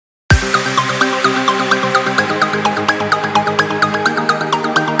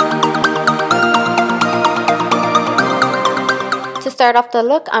start off the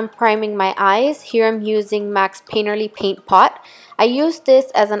look, I'm priming my eyes. Here I'm using MAC's Painterly Paint Pot. I use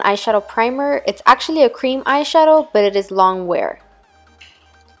this as an eyeshadow primer. It's actually a cream eyeshadow, but it is long wear.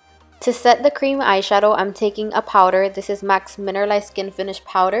 To set the cream eyeshadow, I'm taking a powder. This is MAC's Mineralized Skin Finish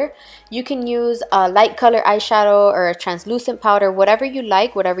Powder. You can use a light color eyeshadow or a translucent powder, whatever you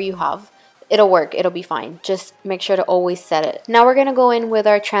like, whatever you have. It'll work, it'll be fine. Just make sure to always set it. Now we're gonna go in with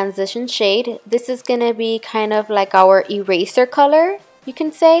our transition shade. This is gonna be kind of like our eraser color, you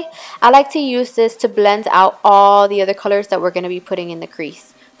can say. I like to use this to blend out all the other colors that we're gonna be putting in the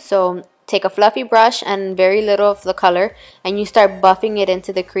crease. So take a fluffy brush and very little of the color, and you start buffing it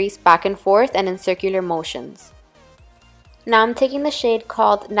into the crease back and forth and in circular motions. Now I'm taking the shade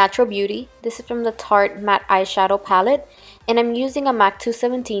called Natural Beauty. This is from the Tarte Matte Eyeshadow Palette, and I'm using a MAC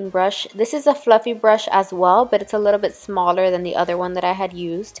 217 brush. This is a fluffy brush as well, but it's a little bit smaller than the other one that I had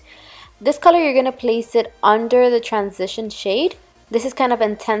used. This color, you're going to place it under the transition shade. This is kind of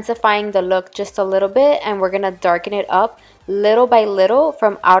intensifying the look just a little bit, and we're going to darken it up little by little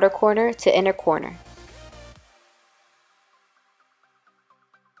from outer corner to inner corner.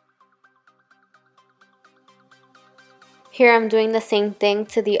 Here I'm doing the same thing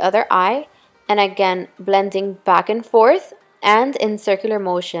to the other eye, and again blending back and forth and in circular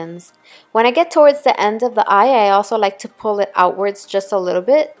motions. When I get towards the end of the eye, I also like to pull it outwards just a little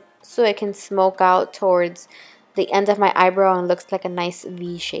bit so it can smoke out towards the end of my eyebrow and looks like a nice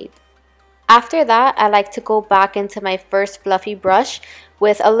V shape. After that, I like to go back into my first fluffy brush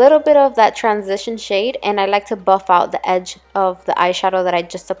with a little bit of that transition shade, and I like to buff out the edge of the eyeshadow that I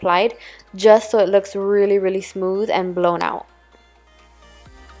just applied, just so it looks really, really smooth and blown out.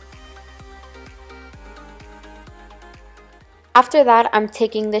 After that, I'm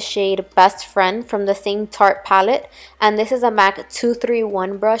taking the shade Best Friend from the same Tarte palette, and this is a MAC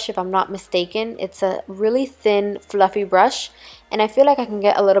 231 brush if I'm not mistaken. It's a really thin, fluffy brush, and I feel like I can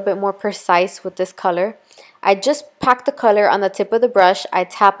get a little bit more precise with this color. I just pack the color on the tip of the brush, I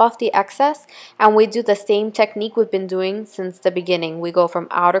tap off the excess, and we do the same technique we've been doing since the beginning. We go from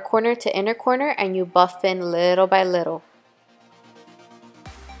outer corner to inner corner, and you buff in little by little.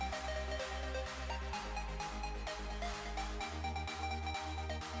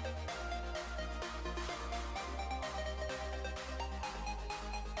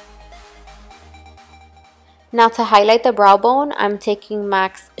 Now to highlight the brow bone, I'm taking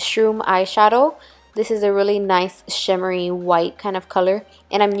MAC's Shroom eyeshadow. This is a really nice shimmery white kind of color,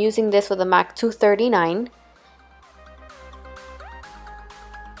 and I'm using this with a MAC 239.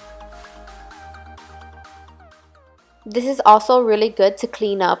 This is also really good to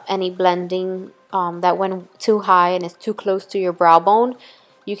clean up any blending that went too high and is too close to your brow bone.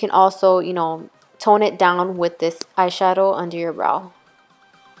 You can also, tone it down with this eyeshadow under your brow.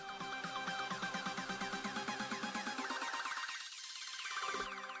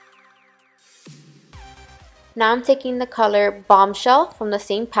 Now I'm taking the color Bombshell from the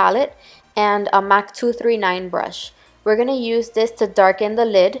same palette and a MAC 239 brush. We're going to use this to darken the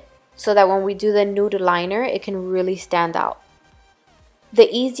lid so that when we do the nude liner, it can really stand out. The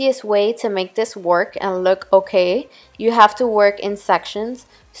easiest way to make this work and look okay, you have to work in sections.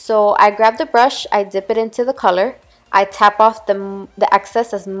 So I grab the brush, I dip it into the color, I tap off the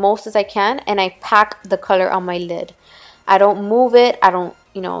excess as most as I can, and I pack the color on my lid. I don't move it, I don't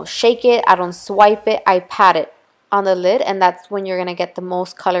shake it, I don't swipe it, I pat it on the lid, and that's when you're going to get the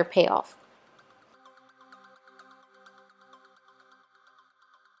most color payoff.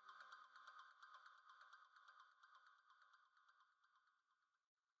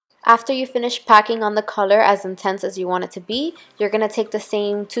 After you finish packing on the color as intense as you want it to be, you're going to take the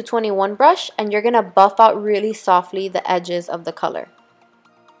same 221 brush and you're going to buff out really softly the edges of the color.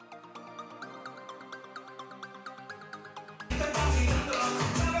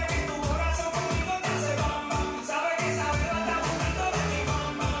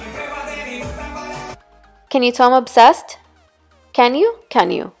 Can you tell I'm obsessed? Can you? Can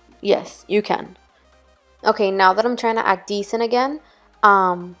you? Yes, you can. Okay, now that I'm trying to act decent again,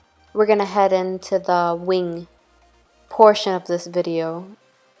 we're gonna head into the wing portion of this video.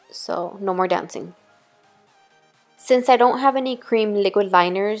 So, no more dancing. Since I don't have any cream liquid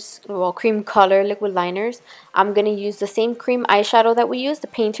liners, well, cream color liquid liners, I'm gonna use the same cream eyeshadow that we used, the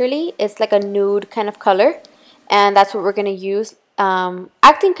Painterly. It's like a nude kind of color, and that's what we're gonna use.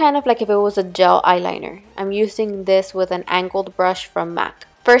 Acting kind of like if it was a gel eyeliner. I'm using this with an angled brush from MAC.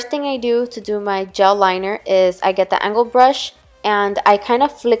 First thing I do to do my gel liner is I get the angled brush and I kind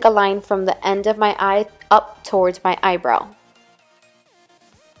of flick a line from the end of my eye up towards my eyebrow.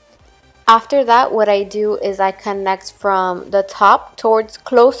 After that, what I do is I connect from the top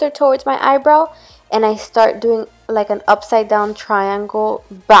closer towards my eyebrow, and I start doing like an upside down triangle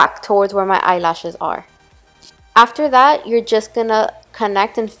back towards where my eyelashes are. After that, you're just gonna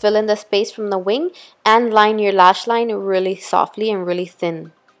connect and fill in the space from the wing and line your lash line really softly and really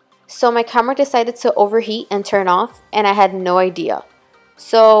thin. So my camera decided to overheat and turn off, and I had no idea.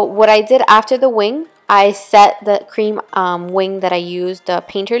 So what I did after the wing, I set the cream wing that I used, the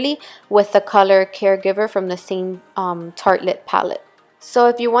Painterly, with the color Caregiver from the same Tartelette palette. So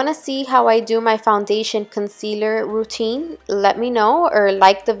if you want to see how I do my foundation concealer routine, let me know or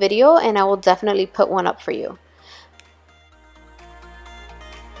like the video and I will definitely put one up for you.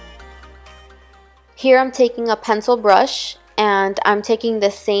 Here I'm taking a pencil brush and I'm taking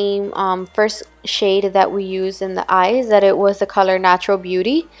the same first shade that we used in the eyes, that it was the color Natural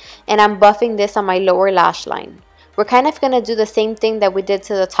Beauty, and I'm buffing this on my lower lash line. We're kind of going to do the same thing that we did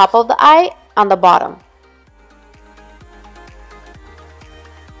to the top of the eye on the bottom.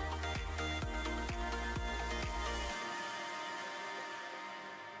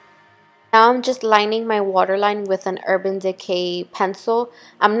 Now I'm just lining my waterline with an Urban Decay pencil.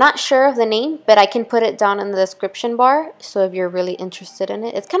 I'm not sure of the name, but I can put it down in the description bar, so if you're really interested in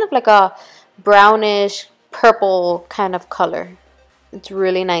it. It's kind of like a brownish purple kind of color. It's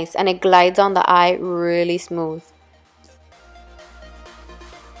really nice and it glides on the eye really smooth.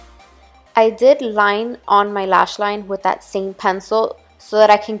 I did line on my lash line with that same pencil so that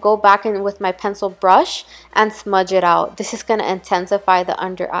I can go back in with my pencil brush and smudge it out. This is going to intensify the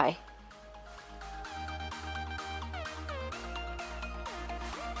under eye.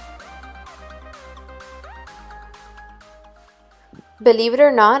 Believe it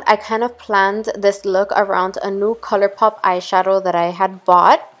or not, I kind of planned this look around a new ColourPop eyeshadow that I had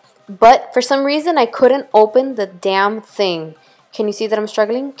bought, but for some reason I couldn't open the damn thing. Can you see that I'm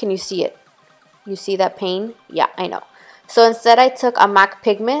struggling? Can you see it? You see that pain? Yeah, I know. So instead I took a MAC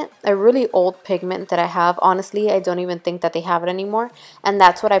pigment, a really old pigment that I have. Honestly, I don't even think that they have it anymore. And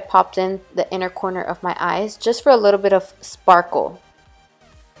that's what I popped in the inner corner of my eyes, just for a little bit of sparkle.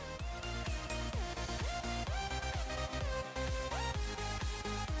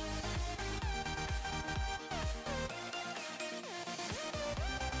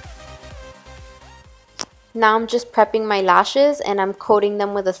 Now I'm just prepping my lashes and I'm coating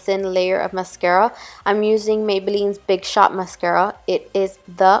them with a thin layer of mascara. I'm using Maybelline's Big Shot mascara. It is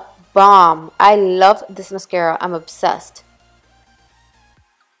the bomb. I love this mascara. I'm obsessed.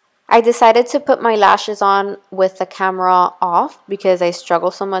 I decided to put my lashes on with the camera off because I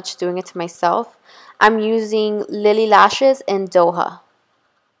struggle so much doing it to myself. I'm using Lily Lashes in Doha.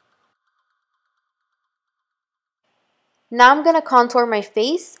 Now I'm going to contour my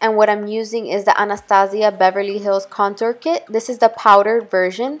face, and what I'm using is the Anastasia Beverly Hills Contour Kit. This is the powdered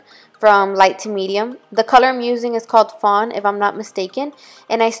version from light to medium. The color I'm using is called Fawn, if I'm not mistaken.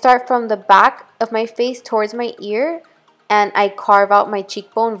 And I start from the back of my face towards my ear, and I carve out my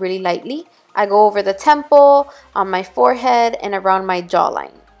cheekbone really lightly. I go over the temple, on my forehead, and around my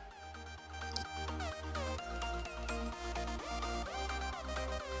jawline.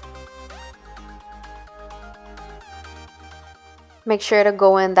 Make sure to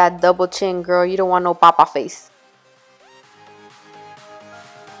go in that double chin, girl. You don't want no papa face.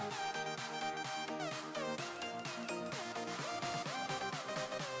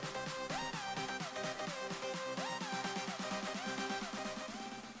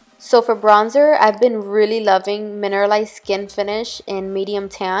 So for bronzer, I've been really loving Mineralized Skin Finish in medium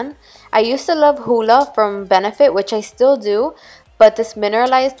tan. I used to love Hoola from Benefit, which I still do, but this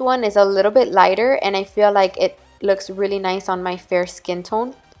mineralized one is a little bit lighter and I feel like it looks really nice on my fair skin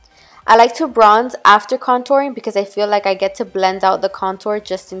tone. I like to bronze after contouring because I feel like I get to blend out the contour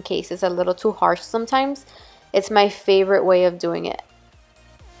just in case it's a little too harsh sometimes. It's my favorite way of doing it.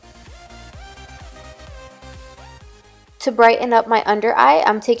 To brighten up my under eye,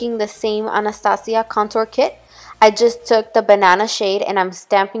 I'm taking the same Anastasia contour kit. I just took the banana shade and I'm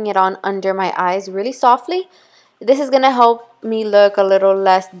stamping it on under my eyes really softly. This is going to help me look a little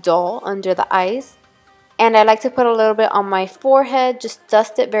less dull under the eyes. And I like to put a little bit on my forehead, just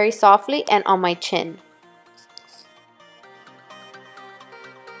dust it very softly, and on my chin.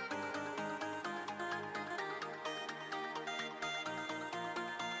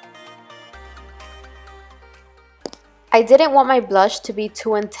 I didn't want my blush to be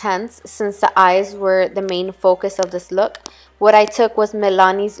too intense since the eyes were the main focus of this look. What I took was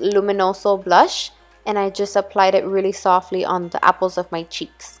Milani's Luminoso blush, and I just applied it really softly on the apples of my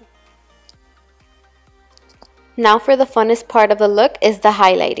cheeks. Now for the funnest part of the look is the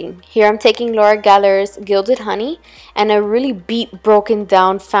highlighting. Here I'm taking Laura Geller's Gilded Honey and a really beat broken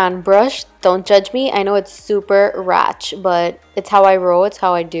down fan brush. Don't judge me, I know it's super ratch, but it's how I roll, it's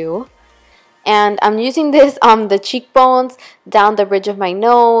how I do. And I'm using this on the cheekbones, down the bridge of my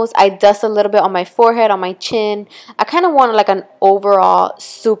nose. I dust a little bit on my forehead, on my chin. I kind of want like an overall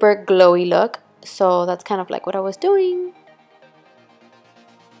super glowy look. So that's kind of like what I was doing.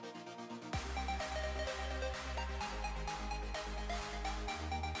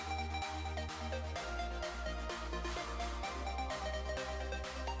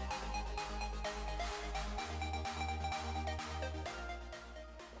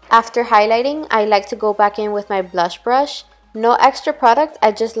 After highlighting, I like to go back in with my blush brush. No extra product,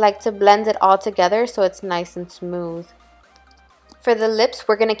 I just like to blend it all together so it's nice and smooth. For the lips,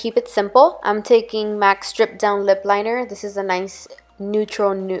 we're going to keep it simple. I'm taking MAC Strip Down Lip Liner. This is a nice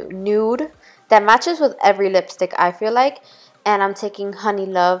neutral nude that matches with every lipstick, I feel like. And I'm taking Honey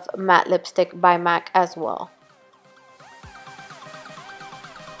Love Matte Lipstick by MAC as well.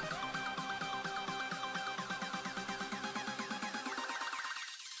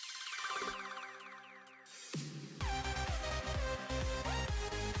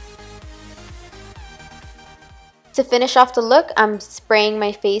 To finish off the look, I'm spraying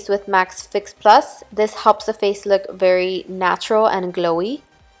my face with MAC's Fix Plus. This helps the face look very natural and glowy.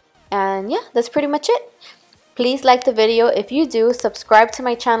 And yeah, that's pretty much it. Please like the video if you do, subscribe to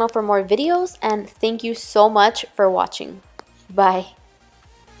my channel for more videos, and thank you so much for watching. Bye.